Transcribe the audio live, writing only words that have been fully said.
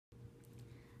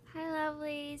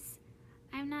lovelies.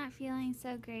 I'm not feeling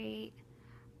so great.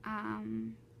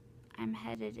 I'm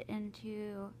headed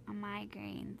into a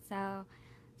migraine, so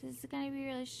this is gonna be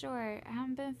really short. I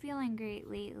haven't been feeling great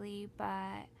lately, but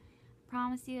I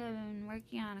promise you I've been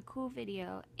working on a cool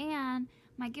video, and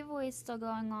my giveaway is still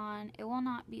going on. It will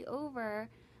not be over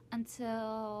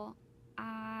until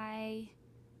I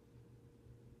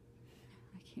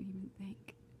can't even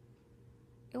think.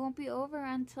 It won't be over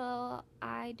until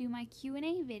I do my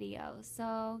Q&A video.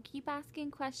 So keep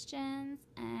asking questions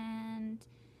and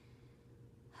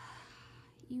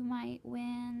you might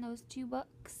win those 2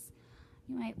 books.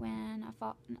 You might win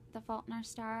The Fault in Our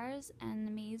Stars and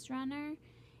The Maze Runner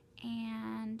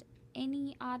and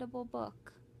any Audible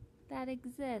book that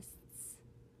exists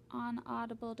on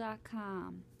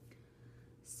audible.com.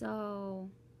 So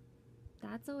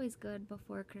that's always good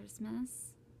before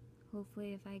Christmas.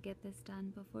 Hopefully if I get this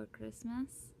done before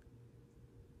Christmas,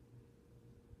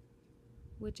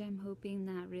 which I'm hoping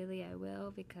that really I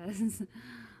will, because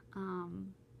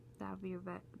that would be a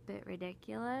bit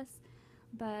ridiculous.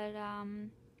 But I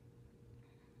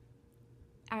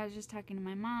was just talking to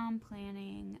my mom,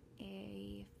 planning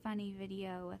a funny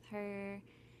video with her,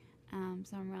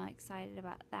 so I'm really excited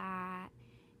about that.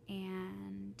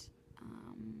 And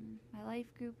my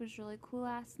life group was really cool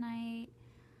last night.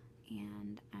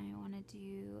 And I want to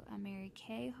do a Mary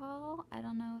Kay haul. I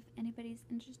don't know if anybody's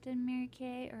interested in Mary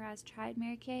Kay or has tried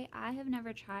Mary Kay. I have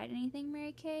never tried anything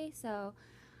Mary Kay, so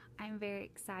I'm very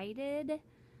excited.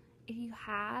 If you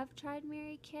have tried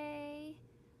Mary Kay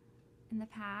in the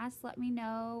past, let me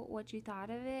know what you thought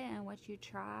of it and what you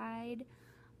tried.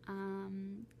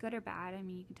 Good or bad, I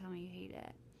mean, you can tell me you hate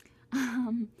it.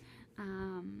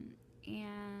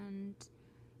 And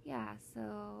yeah,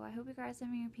 so I hope you guys are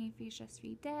having a pain-free,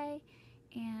 stress-free day,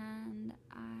 and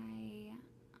I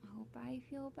hope I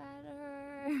feel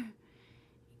better,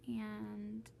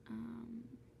 and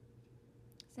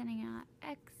sending out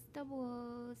X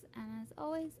doubles, and as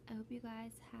always, I hope you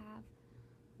guys have,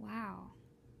 wow,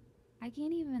 I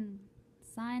can't even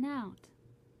sign out.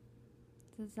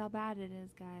 This is how bad it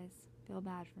is, guys. Feel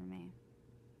bad for me.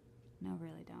 No,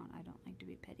 really don't. I don't like to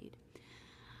be pitied.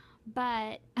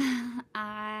 But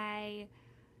I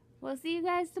will see you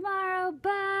guys tomorrow.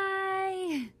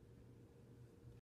 Bye!